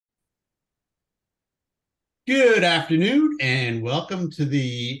Good afternoon and welcome to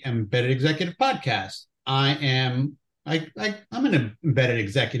the Embedded Executive Podcast. I'm an embedded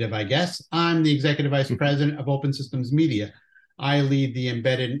executive, I guess. I'm the Executive Vice President of Open Systems Media. I lead the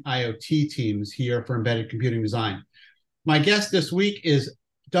embedded IoT teams here for embedded computing design. My guest this week is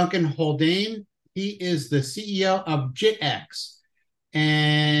Duncan Haldane. He is the CEO of JITX.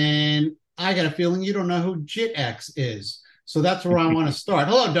 And I got a feeling you don't know who JITX is. So that's where I want to start.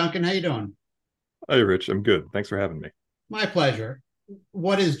 Hello, Duncan. How you doing? Hi, Rich. I'm good. Thanks for having me. My pleasure.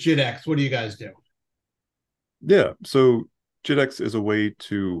 What is JITX? What do you guys do? Yeah, so JITX is a way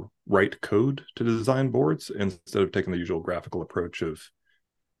to write code to design boards instead of taking the usual graphical approach of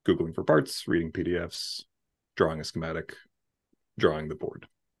Googling for parts, reading PDFs, drawing a schematic, drawing the board.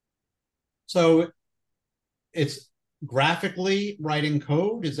 So it's graphically writing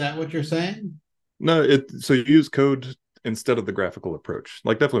code. Is that what you're saying? No, so you use code instead of the graphical approach.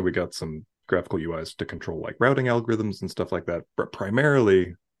 Like definitely we got some graphical UIs to control like routing algorithms and stuff like that, but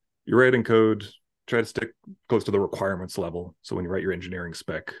primarily you're writing code, try to stick close to the requirements level. So when you write your engineering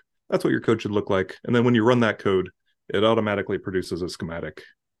spec, that's what your code should look like. And then when you run that code, it automatically produces a schematic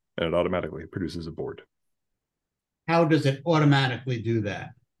and it automatically produces a board. How does it automatically do that?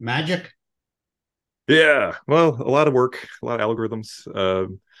 Magic? Yeah, well, a lot of work, a lot of algorithms.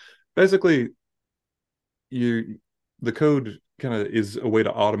 Basically, you the code kind of is a way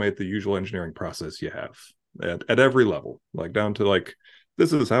to automate the usual engineering process you have at every level, like down to like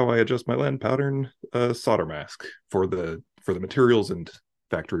this is how I adjust my land pattern solder mask for the materials and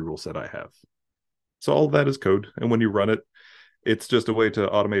factory rule set I have. So all of that is code, and when you run it, it's just a way to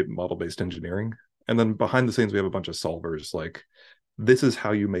automate model-based engineering. And then behind the scenes, we have a bunch of solvers like this is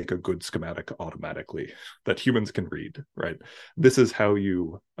how you make a good schematic automatically that humans can read, right? This is how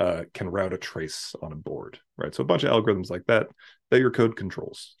you can route a trace on a board, right? So a bunch of algorithms like that that your code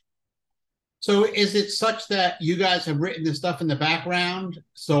controls. So is it such that you guys have written this stuff in the background?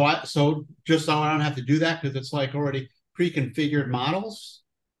 So just so I don't have to do that because it's like already pre-configured models?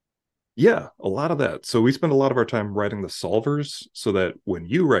 Yeah, a lot of that. So we spend a lot of our time writing the solvers so that when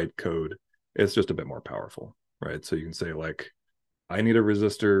you write code, it's just a bit more powerful, right? So you can say like, I need a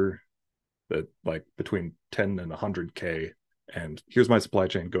resistor that like between 10 and 100K, and here's my supply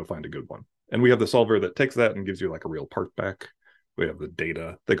chain, go find a good one. And we have the solver that takes that and gives you like a real part back. We have the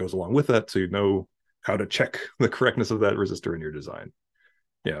data that goes along with that, so you know how to check the correctness of that resistor in your design.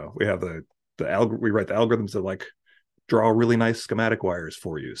 We have we write the algorithms that like draw really nice schematic wires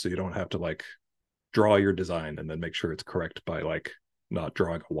for you, so you don't have to like draw your design and then make sure it's correct by like not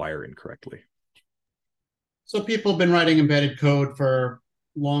drawing a wire incorrectly. So people have been writing embedded code for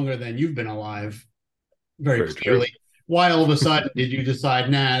longer than you've been alive, very Very true. clearly. Why all of a sudden did you decide,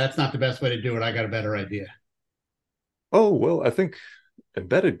 nah, that's not the best way to do it? I got a better idea. Oh, well, I think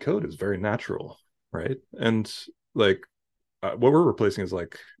embedded code is very natural, right? And like what we're replacing is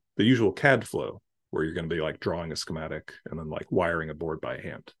like the usual CAD flow where you're going to be like drawing a schematic and then like wiring a board by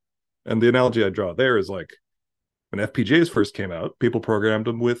hand. And the analogy I draw there is like when FPGAs first came out, people programmed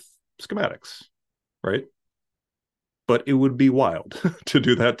them with schematics, right? But it would be wild to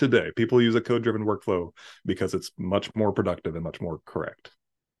do that today. People use a code driven workflow because it's much more productive and much more correct.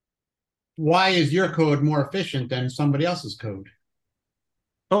 Why is your code more efficient than somebody else's code?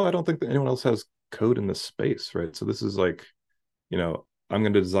 Oh, I don't think that anyone else has code in this space, right? So this is like, I'm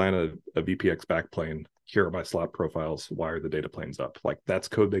going to design a VPX backplane. Here are my slot profiles. Wire the data planes up. Like that's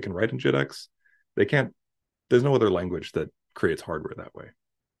code they can write in JITX. They can't, there's no other language that creates hardware that way.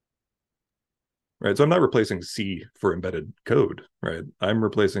 Right. So I'm not replacing C for embedded code, right? I'm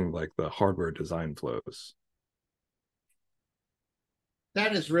replacing like the hardware design flows.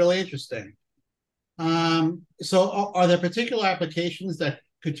 That is really interesting. So are there particular applications that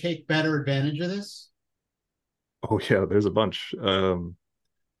could take better advantage of this? Oh yeah, there's a bunch.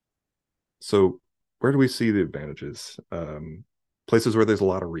 So where do we see the advantages? Places where there's a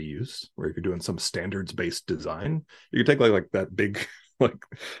lot of reuse, where if you're doing some standards based design, you could take like that big like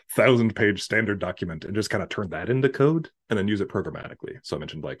 1,000-page standard document and just kind of turn that into code and then use it programmatically. So I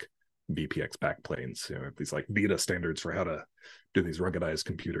mentioned like VPX backplanes, these like beta standards for how to do these ruggedized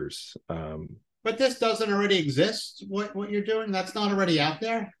computers. But this doesn't already exist. What you're doing, that's not already out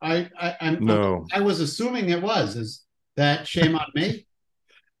there. No, I was assuming it was. Is that shame on me?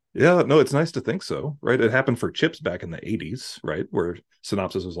 yeah, no, it's nice to think so, right? It happened for chips back in the 80s, right? Where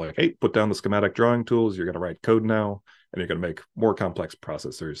Synopsys was like, hey, put down the schematic drawing tools, you're going to write code now, and you're going to make more complex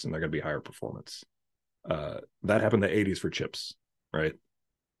processors, and they're going to be higher performance. That happened in the 80s for chips, right?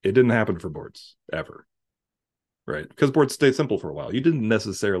 It didn't happen for boards ever, right? Because boards stayed simple for a while. You didn't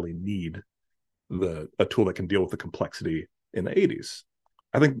necessarily need a tool that can deal with the complexity in the 80s.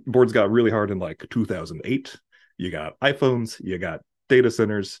 I think boards got really hard in like 2008. You got iPhones, you got data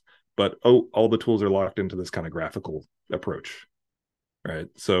centers, but all the tools are locked into this kind of graphical approach, right?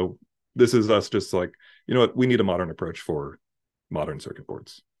 So this is us just like, you know what, we need a modern approach for modern circuit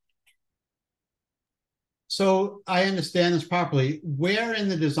boards. So I understand this properly. Where in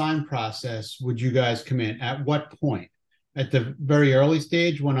the design process would you guys come in? At what point? At the very early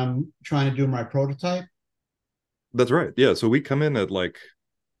stage when I'm trying to do my prototype? That's right. Yeah. So we come in at like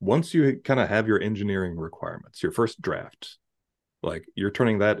once you kind of have your engineering requirements, your first draft, like you're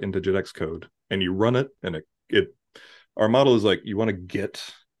turning that into JITX code and you run it, and it our model is like you want to get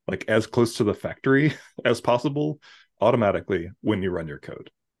like as close to the factory as possible automatically when you run your code,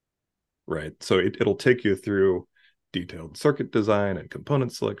 right? So it'll take you through detailed circuit design and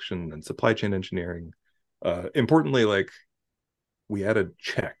component selection and supply chain engineering. Importantly, like we added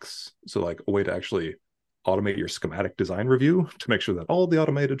checks, so like a way to actually automate your schematic design review to make sure that all the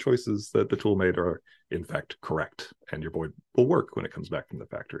automated choices that the tool made are in fact correct and your board will work when it comes back from the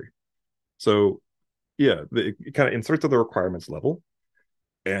factory. So yeah, it kind of inserts at the requirements level,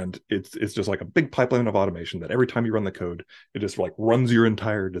 and it's just like a big pipeline of automation that every time you run the code, it just like runs your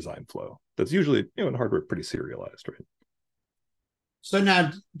entire design flow. That's usually, in hardware, pretty serialized, right? So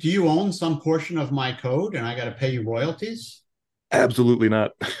now, do you own some portion of my code and I got to pay you royalties? Absolutely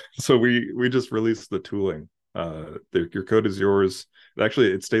not. So we just released the tooling. Your code is yours.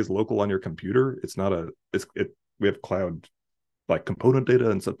 Actually, it stays local on your computer. It's not a it's it We have cloud like component data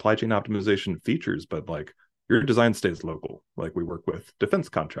and supply chain optimization features, but like your design stays local. Like we work with defense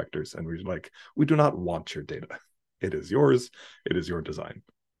contractors, and we do not want your data. It is yours. It is your design.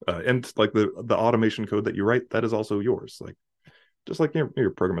 And like the automation code that you write, that is also yours. Like just like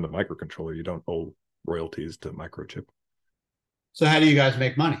you're programming a microcontroller, you don't owe royalties to Microchip. So how do you guys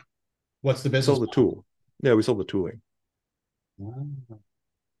make money? What's the We business sold the tool. Yeah, we sold the tooling. model?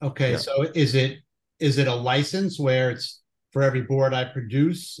 Okay, Yeah. so is it a license where it's for every board I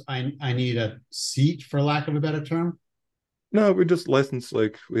produce, I need a seat for lack of a better term? No, we just license,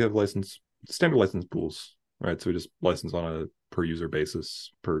 like we have standard license pools, right? So we just license on a per user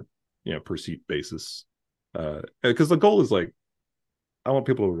basis, per seat basis. Because the goal is like I want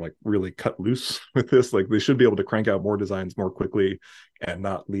people to like really cut loose with this. Like they should be able to crank out more designs more quickly and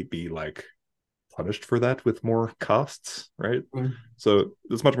not be like punished for that with more costs, right? Mm. So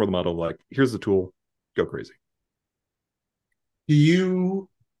it's much more the model of like, here's the tool, go crazy. Do you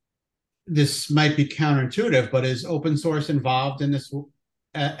This might be counterintuitive, but is open source involved in this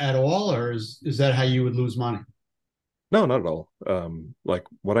at all, or is that how you would lose money? No, not at all. Like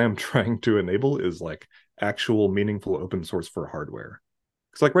what I am trying to enable is like actual meaningful open source for hardware.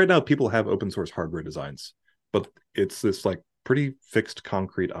 Because like right now, people have open source hardware designs, but it's this like pretty fixed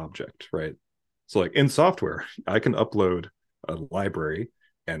concrete object, right? So like in software, I can upload a library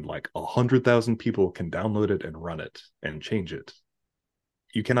and like 100,000 people can download it and run it and change it.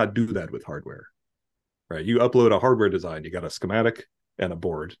 You cannot do that with hardware, right? You upload a hardware design, you got a schematic and a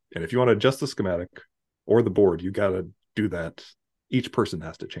board. And if you want to adjust the schematic or the board, you got to do that. Each person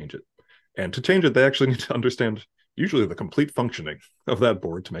has to change it. And to change it, they actually need to understand usually the complete functioning of that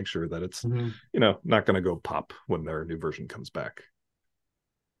board to make sure that it's, Mm-hmm. not going to go pop when their new version comes back.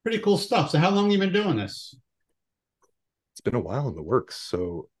 Pretty cool stuff. So how long have you been doing this? It's been a while in the works.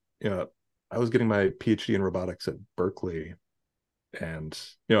 So, I was getting my PhD in robotics at Berkeley, and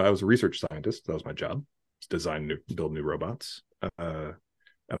I was a research scientist. That was my job, build new robots. And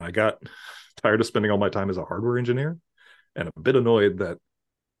I got tired of spending all my time as a hardware engineer, and a bit annoyed that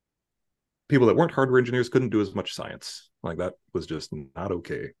people that weren't hardware engineers couldn't do as much science. Like that was just not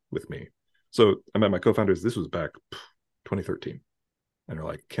okay with me. So I met my co-founders. This was back 2013, and they're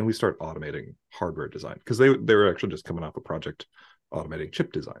like, "Can we start automating hardware design?" Because they were actually just coming off a project automating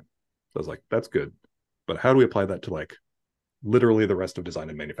chip design. So I was like, "That's good, but how do we apply that to like literally the rest of design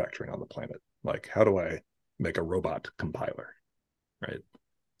and manufacturing on the planet? Like, how do I make a robot compiler?" Right.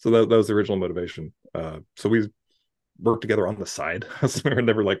 So that was the original motivation. So we worked together on the side. So we were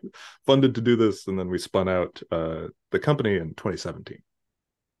never like funded to do this, and then we spun out the company in 2017.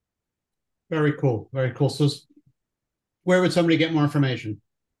 Very cool. Very cool. So where would somebody get more information?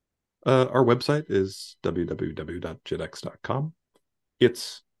 Our website is www.jitx.com.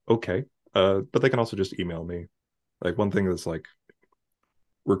 It's okay, but they can also just email me. Like one thing that's like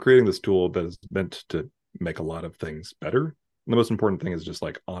we're creating this tool that is meant to make a lot of things better. And the most important thing is just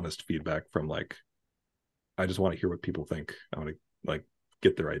like honest feedback from like I just want to hear what people think. I want to like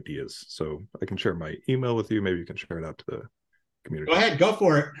get their ideas. So I can share my email with you. Maybe you can share it out to the community. Go ahead, go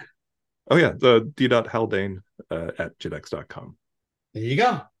for it. Oh yeah, the d.haldane at jitx.com. There you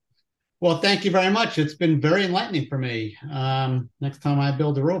go. Well, thank you very much. It's been very enlightening for me. Next time I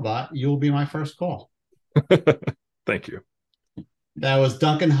build a robot, you'll be my first call. Thank you. That was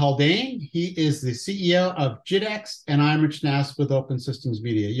Duncan Haldane. He is the CEO of JITX, and I'm Rich Nass with Open Systems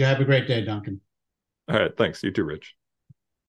Media. You have a great day, Duncan. All right. Thanks. You too, Rich.